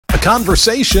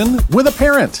Conversation with a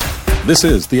Parent. This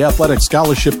is the Athletic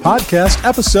Scholarship Podcast,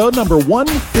 episode number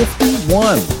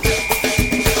 151.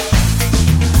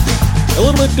 A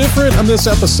little bit different on this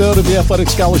episode of the Athletic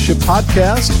Scholarship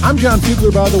Podcast. I'm Jon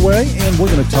Fugler, by the way, and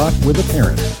we're going to talk with a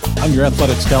parent. I'm your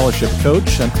athletic scholarship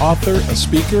coach, an author, a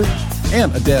speaker,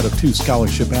 and a dad of two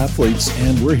scholarship athletes,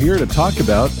 and we're here to talk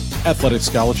about athletic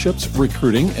scholarships,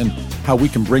 recruiting, and how we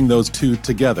can bring those two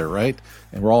together, right?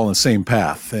 And we're all on the same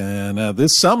path. And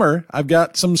this summer, I've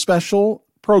got some special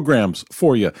programs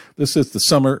for you. This is the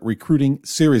Summer Recruiting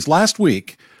Series. Last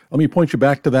week, let me point you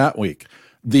back to that week.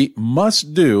 The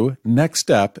must-do next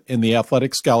step in the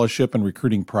athletic scholarship and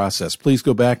recruiting process. Please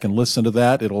go back and listen to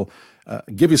that. It'll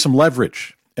give you some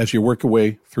leverage as you work your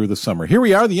way through the summer. Here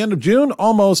we are, the end of June,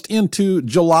 almost into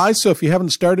July. So if you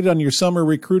haven't started on your summer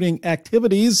recruiting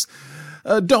activities,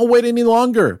 don't wait any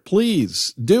longer.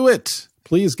 Please do it.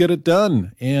 Please get it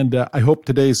done. And I hope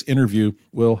today's interview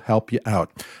will help you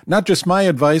out. Not just my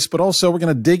advice, but also we're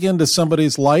going to dig into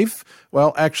somebody's life,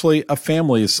 well, actually a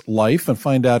family's life, and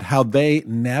find out how they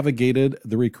navigated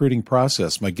the recruiting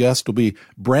process. My guest will be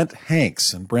Brent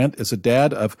Hanks. And Brent is a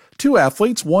dad of two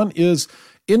athletes. One is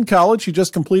in college. He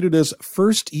just completed his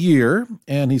first year,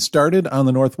 and he started on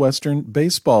the Northwestern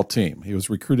baseball team. He was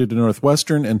recruited to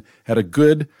Northwestern and had a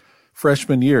good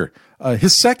freshman year.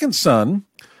 His second son,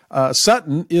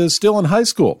 Sutton, is still in high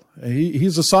school.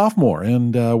 He's a sophomore,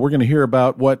 and we're going to hear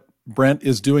about what Brent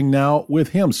is doing now with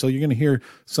him. So you're going to hear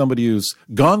somebody who's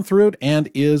gone through it and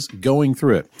is going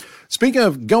through it. Speaking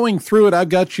of going through it, I've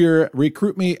got your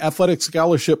Recruit Me Athletic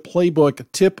Scholarship Playbook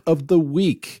tip of the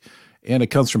week. And it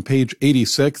comes from page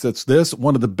 86. It's this: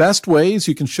 one of the best ways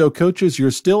you can show coaches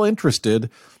you're still interested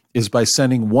is by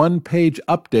sending one-page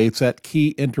updates at key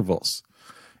intervals.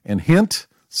 And hint,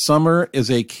 summer is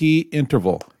a key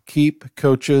interval. Keep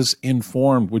coaches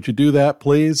informed. Would you do that,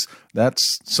 please?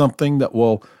 That's something that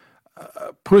will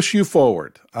push you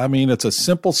forward. I mean, it's a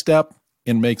simple step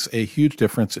and makes a huge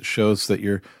difference. It shows that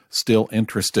you're still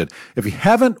interested. If you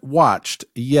haven't watched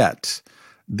yet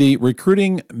the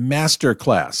Recruiting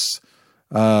Masterclass,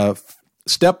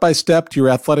 step-by-step to your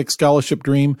athletic scholarship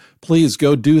dream, please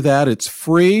go do that. It's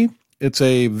free. It's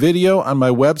a video on my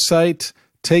website.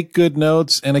 Take good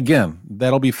notes. And again,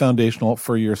 that'll be foundational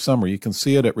for your summer. You can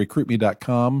see it at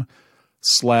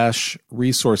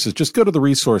recruitme.com/resources. Just go to the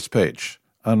resource page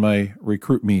on my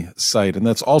Recruit Me site. And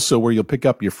that's also where you'll pick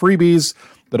up your freebies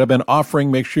that I've been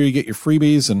offering. Make sure you get your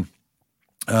freebies and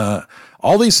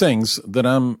all these things that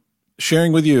I'm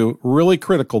sharing with you, really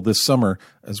critical this summer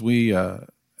as we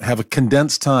have a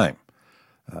condensed time.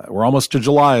 We're almost to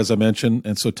July, as I mentioned,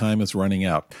 and so time is running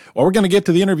out. Well, we're going to get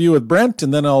to the interview with Brent,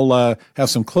 and then I'll have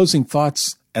some closing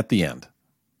thoughts at the end.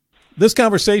 This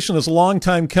conversation is a long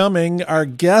time coming. Our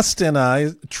guest and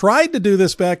I tried to do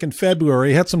this back in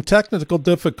February, had some technical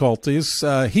difficulties.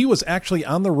 He was actually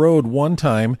on the road one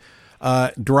time,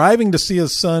 driving to see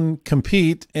his son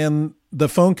compete, and the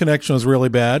phone connection was really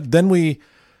bad. Then we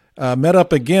met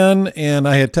up again, and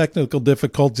I had technical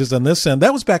difficulties on this end.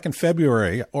 That was back in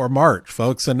February or March,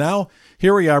 folks. And now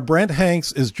here we are. Brent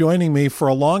Hanks is joining me for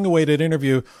a long-awaited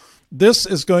interview. This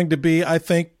is going to be, I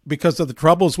think, because of the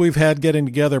troubles we've had getting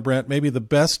together, Brent, maybe the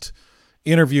best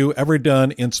interview ever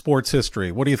done in sports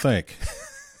history. What do you think?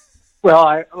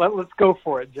 Well, let's go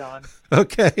for it, John.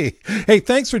 Okay. Hey,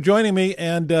 thanks for joining me.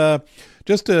 And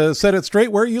just to set it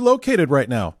straight, where are you located right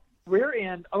now? We're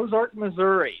in Ozark,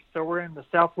 Missouri, so we're in the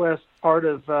southwest part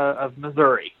of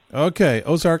Missouri. Okay,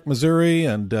 Ozark, Missouri,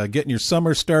 and getting your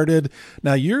summer started.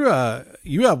 Now, you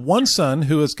have one son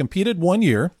who has competed 1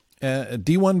 year,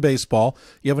 D1 baseball.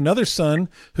 You have another son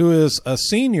who is a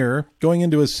senior going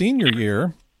into his senior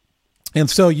year. And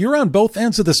so you're on both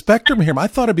ends of the spectrum here. I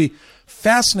thought it'd be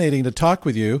fascinating to talk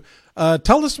with you.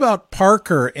 Tell us about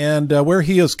Parker and where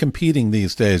he is competing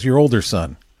these days, your older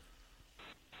son.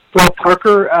 Well,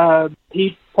 Parker,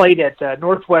 he played at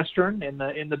Northwestern in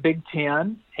the Big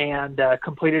Ten and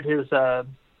completed his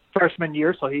freshman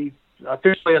year, so he's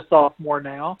officially a sophomore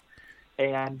now.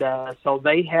 And so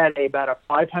they had about a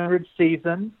 500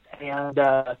 season, and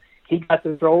he got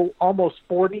to throw almost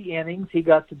 40 innings. He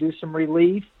got to do some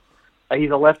relief.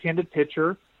 He's a left-handed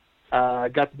pitcher.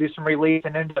 Got to do some relief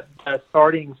and ended up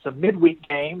starting some midweek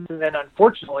games. And then,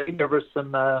 unfortunately, there was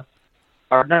some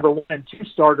our number 1 and 2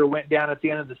 starter went down at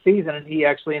the end of the season, and he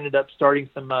actually ended up starting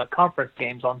some conference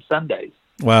games on Sundays.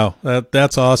 Wow,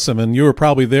 that's awesome. And you were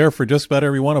probably there for just about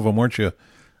every one of them, weren't you?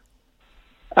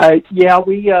 Yeah,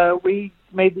 we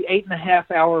made the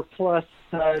 8.5-hour plus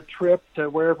trip to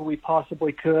wherever we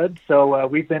possibly could. So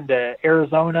we've been to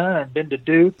Arizona and been to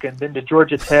Duke and been to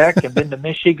Georgia Tech and been to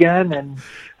Michigan. And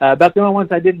about the only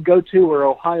ones I didn't go to were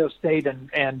Ohio State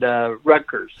and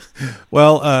Rutgers.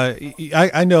 Well,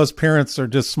 I know as parents are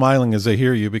just smiling as they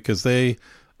hear you because they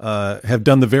have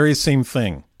done the very same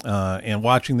thing and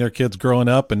watching their kids growing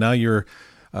up. And now your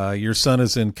son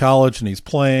is in college and he's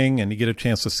playing and you get a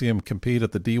chance to see him compete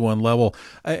at the D1 level.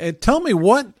 Tell me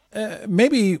what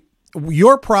maybe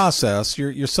your process.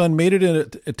 Your son made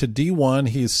it to D1.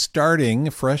 He's starting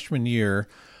freshman year.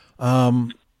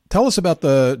 Tell us about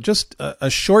a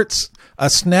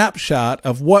snapshot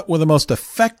of what were the most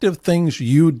effective things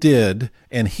you did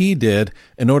and he did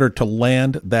in order to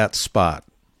land that spot.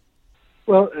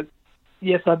 Well,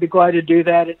 yes, I'd be glad to do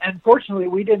that. And unfortunately,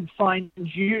 we didn't find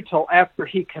you till after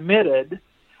he committed.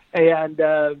 And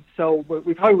so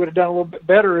we probably would have done a little bit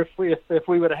better if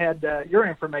we would have had your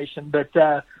information.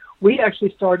 But we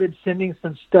actually started sending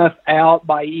some stuff out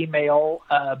by email,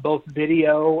 both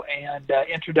video and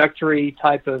introductory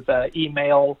type of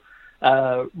email,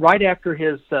 right after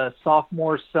his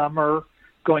sophomore summer,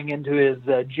 going into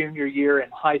his junior year in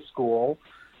high school.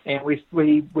 And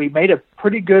we made a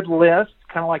pretty good list,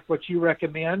 kind of like what you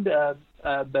recommend,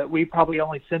 but we probably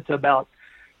only sent to about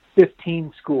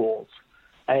 15 schools.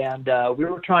 And we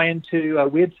were trying to,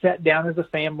 we had sat down as a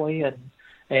family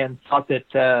and thought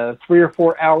that 3 or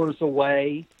 4 hours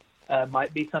away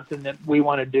might be something that we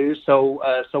want to do. So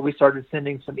we started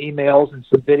sending some emails and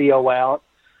some video out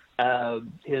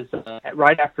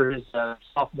right after his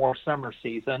sophomore summer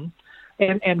season,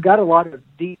 and got a lot of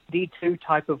D2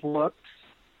 type of looks.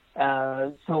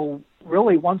 So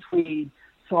really, once we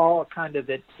saw kind of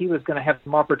that he was going to have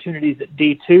some opportunities at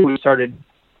D2, we started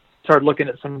looking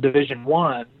at some Division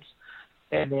Ones,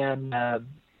 and then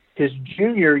his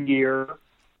junior year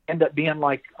ended up being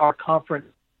like our conference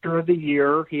of the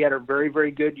year. He had a very,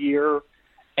 very good year,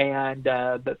 and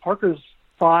but Parker's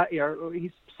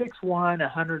he's 6'1",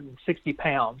 160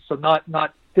 pounds, so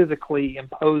not physically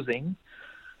imposing,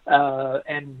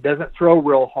 and doesn't throw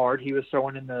real hard. He was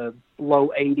throwing in the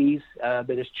low 80s,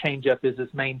 but his changeup is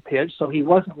his main pitch, so he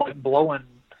wasn't like blowing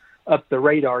up the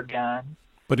radar gun.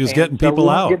 But he was getting people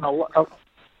out.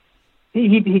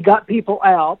 He got people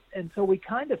out, and so we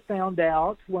kind of found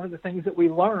out, one of the things that we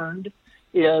learned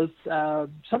is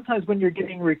sometimes when you're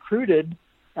getting recruited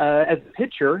as a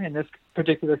pitcher, in this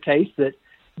particular case, that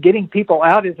getting people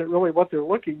out isn't really what they're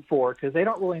looking for because they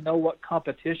don't really know what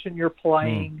competition you're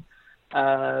playing.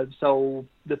 So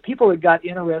the people that got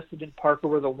interested in Parker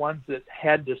were the ones that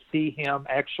had to see him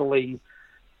actually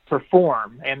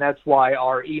perform, and that's why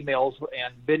our emails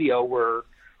and video were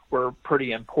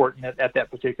pretty important at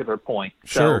that particular point.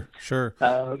 Sure.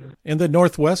 In the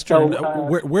Northwestern,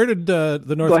 where did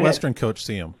the Northwestern coach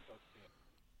see him?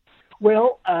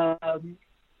 Well,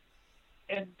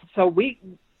 and so we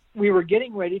were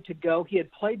getting ready to go. He had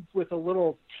played with a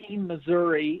little Team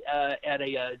Missouri at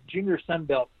a junior Sun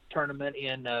Belt tournament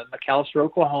in McAlester,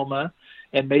 Oklahoma,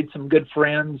 and made some good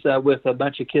friends with a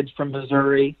bunch of kids from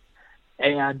Missouri.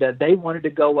 And they wanted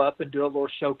to go up and do a little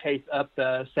showcase up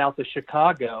south of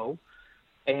Chicago.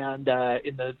 And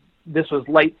this was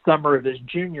late summer of his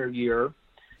junior year.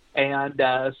 And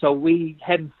so we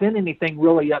hadn't sent anything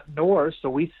really up north.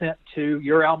 So we sent to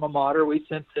your alma mater. We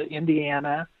sent to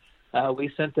Indiana.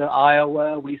 We sent to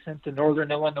Iowa. We sent to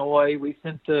Northern Illinois. We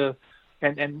sent to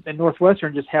and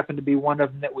Northwestern just happened to be one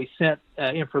of them that we sent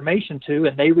information to,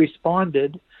 and they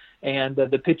responded. And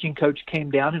the pitching coach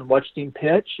came down and watched him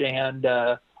pitch, and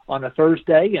on a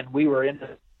Thursday, and we were in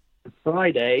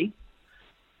Friday,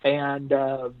 and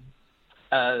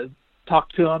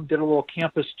talked to him, did a little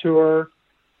campus tour,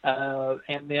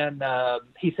 and then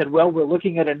he said, "Well, we're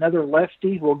looking at another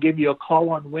lefty. We'll give you a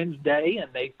call on Wednesday."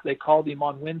 And they called him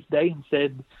on Wednesday and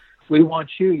said, "We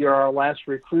want you. You're our last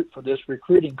recruit for this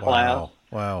recruiting class."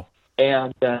 Wow.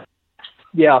 And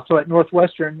so at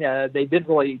Northwestern, they didn't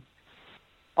really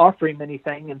offer him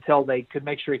anything until they could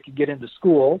make sure he could get into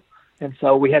school, and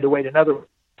so we had to wait another week.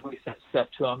 We sent stuff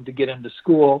to him to get into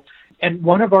school. And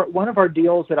one of our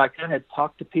deals that I kind of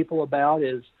talked to people about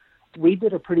is we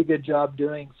did a pretty good job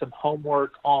doing some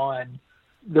homework on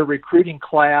the recruiting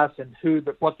class and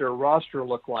what their roster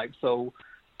looked like. So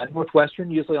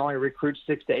Northwestern usually only recruits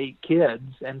 6 to 8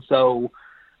 kids, and so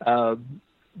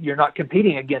you're not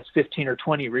competing against 15 or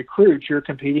 20 recruits. You're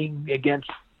competing against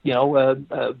you're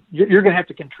going to have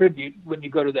to contribute when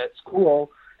you go to that school,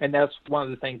 and that's one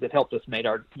of the things that helped us make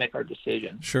our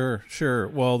decision. Sure.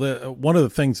 Well, one of the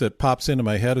things that pops into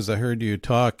my head as I heard you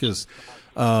talk is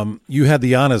you had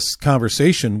the honest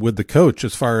conversation with the coach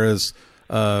as far as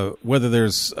whether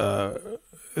there's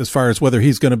as far as whether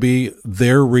he's going to be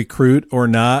their recruit or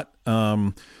not.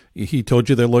 He told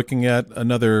you they're looking at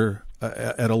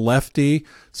at a lefty.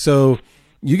 So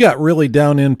you got really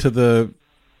down into the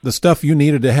stuff you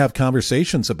needed to have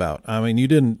conversations about. I mean, you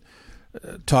didn't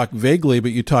talk vaguely,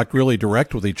 but you talked really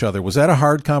direct with each other. Was that a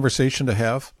hard conversation to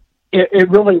have? It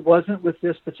really wasn't with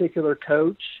this particular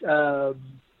coach.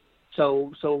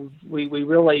 So we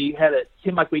really had it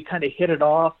seemed like we kind of hit it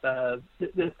off.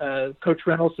 Coach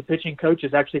Reynolds, the pitching coach,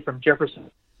 is actually from Jefferson,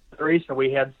 Missouri, so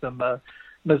we had some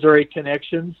Missouri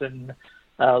connections, and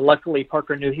luckily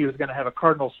Parker knew he was going to have a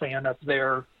Cardinals fan up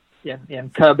there in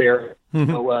Cub area,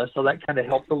 so that kind of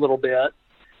helped a little bit.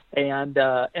 And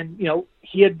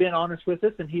he had been honest with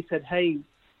us, and he said, "Hey,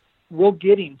 we'll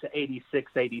get him to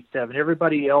 86, 87.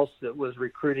 Everybody else that was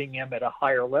recruiting him at a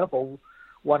higher level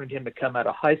wanted him to come out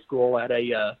of high school at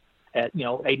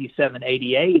 87,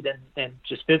 88, and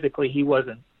just physically he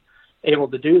wasn't able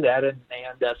to do that. And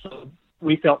so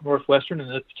we felt Northwestern in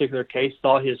this particular case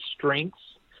saw his strengths,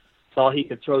 saw he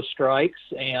could throw strikes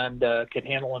and could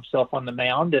handle himself on the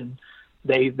mound, and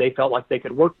they felt like they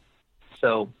could work.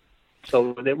 So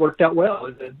it worked out well.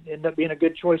 It ended up being a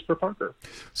good choice for Parker.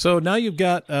 So now you've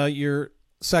got your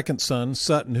second son,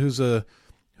 Sutton,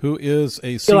 who is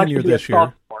a senior this year.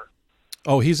 Sophomore.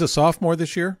 Oh, he's a sophomore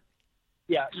this year?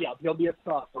 Yeah, he'll be a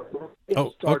sophomore.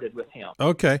 Started with him.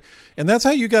 Okay, and that's how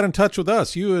you got in touch with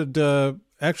us. You had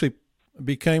actually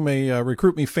became a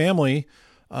Recruit Me family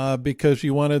because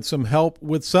you wanted some help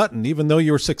with Sutton, even though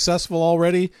you were successful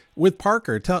already with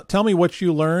Parker. Tell me what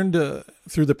you learned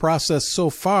through the process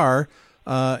so far,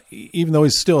 even though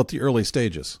he's still at the early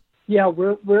stages. Yeah,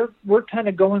 we're kind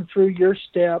of going through your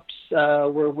steps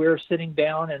where we're sitting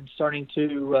down and starting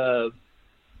to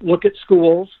look at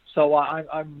schools. So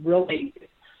I'm really,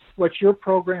 what your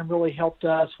program really helped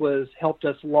us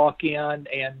lock in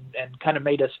and kind of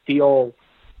made us feel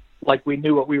like we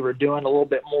knew what we were doing a little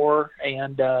bit more.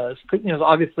 And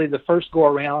obviously the first go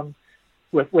around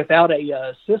without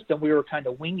a system, we were kind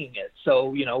of winging it. So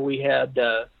we had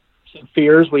some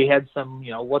fears, we had some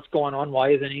what's going on,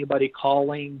 why isn't anybody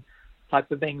calling type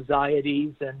of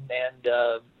anxieties, and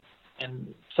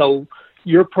so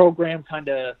your program kind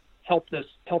of helped us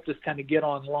kind of get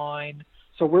online.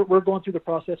 So we're going through the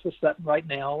process with Sutton right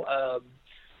now,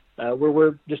 where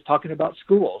we're just talking about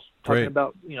schools, talking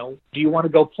about, do you want to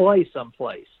go play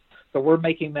someplace? So we're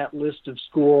making that list of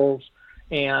schools,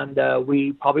 and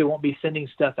we probably won't be sending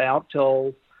stuff out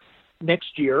till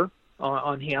next year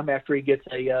on him after he gets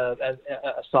a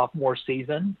sophomore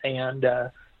season, and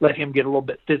let him get a little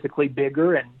bit physically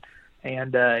bigger.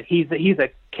 And he's a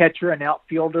catcher and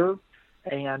outfielder,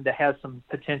 and has some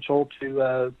potential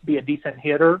to be a decent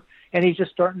hitter, and he's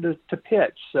just starting to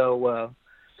pitch. So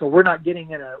we're not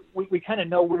getting we kind of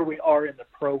know where we are in the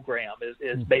program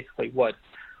is basically what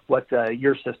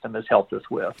your system has helped us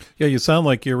with. Yeah, you sound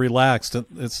like you're relaxed.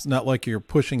 It's not like you're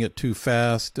pushing it too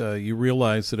fast. You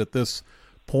realize that at this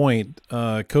point,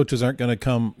 coaches aren't going to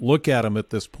come look at him at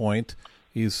this point.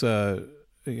 He's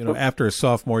after his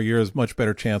sophomore year, has much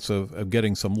better chance of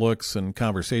getting some looks and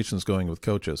conversations going with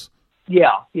coaches.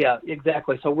 Yeah,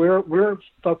 exactly. So we're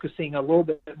focusing a little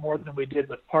bit more than we did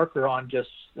with Parker on just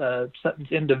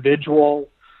Sutton's individual,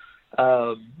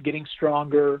 getting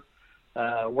stronger,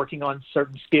 working on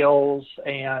certain skills,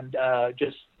 and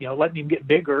just letting him get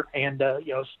bigger, and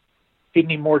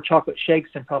feeding him more chocolate shakes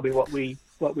than probably what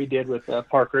we did with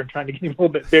Parker, and trying to get him a little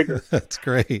bit bigger. That's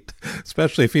great,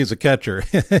 especially if he's a catcher.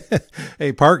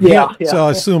 Hey, Parker. Yeah. So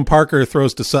I assume Parker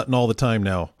throws to Sutton all the time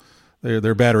now.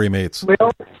 They're battery mates.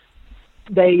 Well,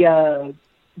 they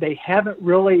haven't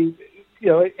really,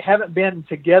 haven't been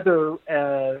together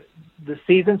this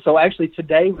season. So actually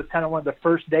today was kind of one of the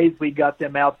first days we got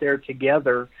them out there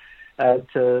together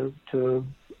to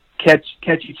catch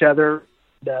each other.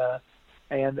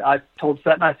 And I told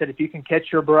Sutton, I said, if you can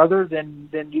catch your brother, then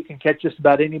you can catch just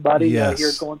about anybody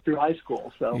here going through high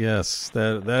school. So yes,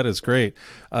 that is great.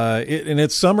 And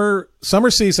it's summer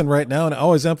season right now, and I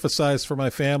always emphasize for my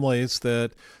families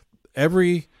that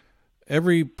every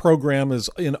program is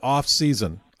in off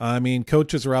season. I mean,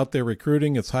 coaches are out there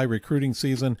recruiting. It's high recruiting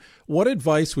season. What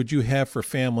advice would you have for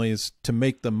families to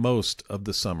make the most of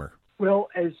the summer? Well,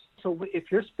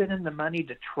 if you're spending the money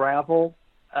to travel,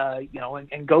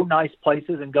 and go nice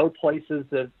places and go places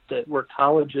that where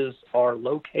colleges are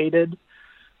located,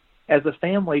 as a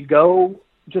family, go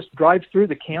just drive through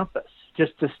the campus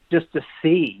just to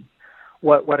see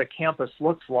what a campus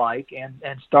looks like,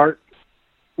 and start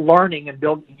learning and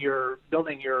building your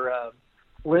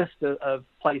list of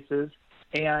places.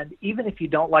 And even if you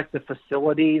don't like the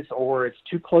facilities or it's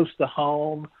too close to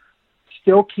home,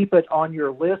 still keep it on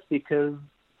your list, because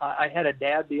I had a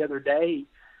dad the other day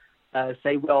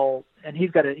say, well, and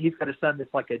he's got a son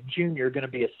that's like a junior, going to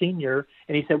be a senior,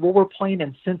 and he said, well, we're playing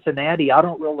in Cincinnati. I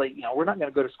don't really, we're not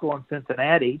going to go to school in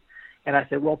Cincinnati. And I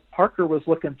said, well, Parker was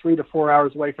looking 3 to 4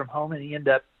 hours away from home, and he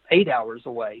ended up 8 hours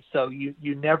away. So you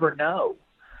never know.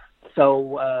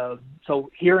 So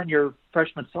here in your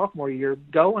freshman, sophomore year,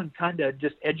 go and kind of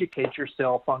just educate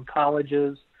yourself on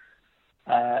colleges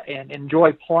and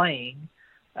enjoy playing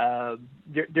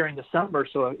during the summer.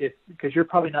 So because you're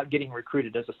probably not getting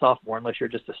recruited as a sophomore unless you're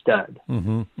just a stud.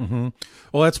 Mm-hmm, mm-hmm.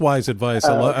 Well, that's wise advice.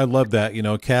 I love that.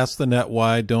 Cast the net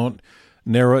wide. Don't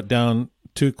narrow it down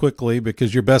too quickly,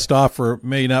 because your best offer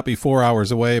may not be 4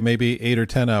 hours away, maybe 8 or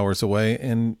 10 hours away,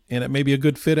 and it may be a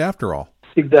good fit after all.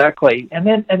 Exactly. And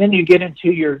then you get into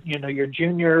your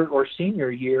junior or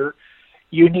senior year,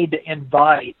 you need to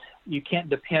invite. You can't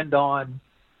depend on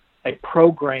a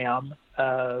program.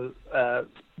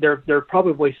 They're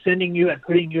probably sending you and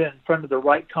putting you in front of the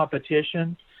right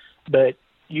competition, but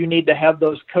you need to have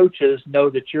those coaches know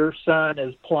that your son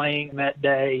is playing that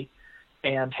day,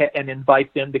 and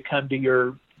invite them to come to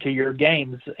your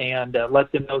games, and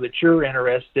let them know that you're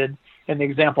interested. And the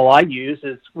example I use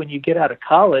is when you get out of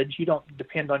college, you don't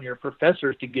depend on your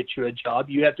professors to get you a job.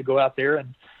 You have to go out there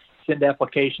and send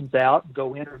applications out and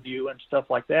go interview and stuff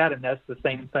like that. And that's the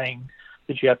same thing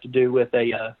that you have to do with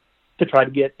to try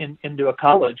to get into a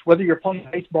college. Whether you're playing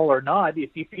baseball or not, if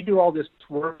you do all this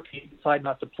work and you decide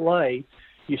not to play,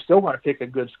 you still want to pick a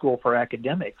good school for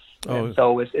academics. Oh. And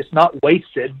so it's not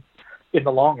wasted in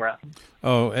the long run.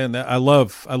 Oh, and I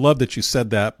love that you said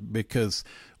that, because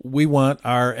we want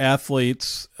our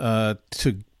athletes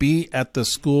to be at the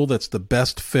school that's the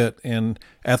best fit, and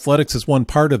athletics is one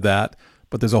part of that,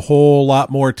 but there's a whole lot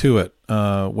more to it.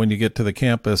 When you get to the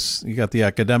campus, you got the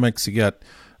academics, you got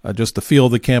just the feel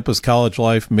of the campus, college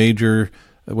life, major.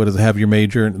 What does it have your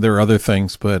major? There are other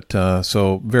things, but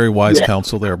so very wise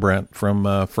counsel there, Brent, from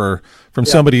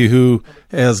somebody who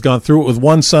has gone through it with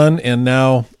one son and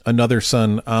now another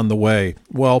son on the way.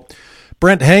 Well,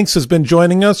 Brent Hanks has been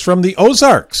joining us from the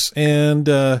Ozarks, and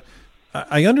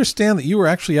I understand that you were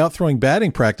actually out throwing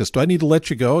batting practice. Do I need to let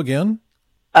you go again?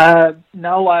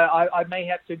 No, I may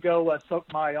have to go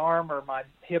soak my arm or my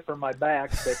hip or my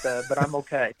back, but I'm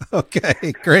okay.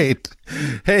 Okay, great.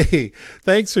 Hey,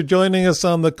 thanks for joining us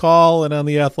on the call and on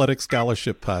the Athletic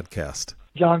Scholarship Podcast.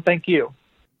 John, thank you.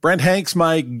 Brent Hanks,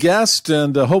 my guest,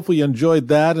 and hopefully you enjoyed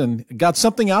that and got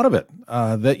something out of it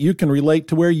that you can relate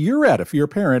to where you're at. If you're a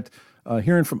parent,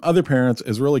 hearing from other parents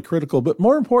is really critical. But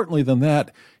more importantly than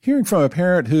that, hearing from a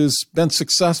parent who's been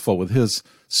successful with his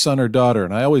son or daughter.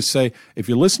 And I always say, if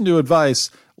you listen to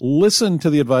advice, listen to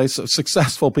the advice of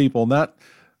successful people, not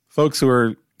folks who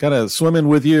are kind of swimming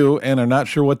with you and are not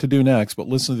sure what to do next, but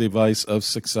listen to the advice of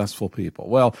successful people.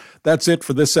 Well, that's it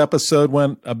for this episode.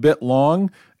 Went a bit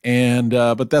long,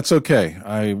 but that's okay.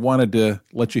 I wanted to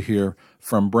let you hear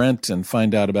from Brent and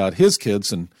find out about his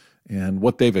kids and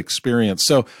what they've experienced.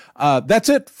 So that's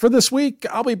it for this week.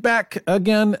 I'll be back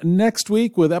again next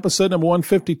week with episode number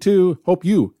 152. Hope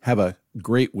you have a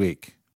great week.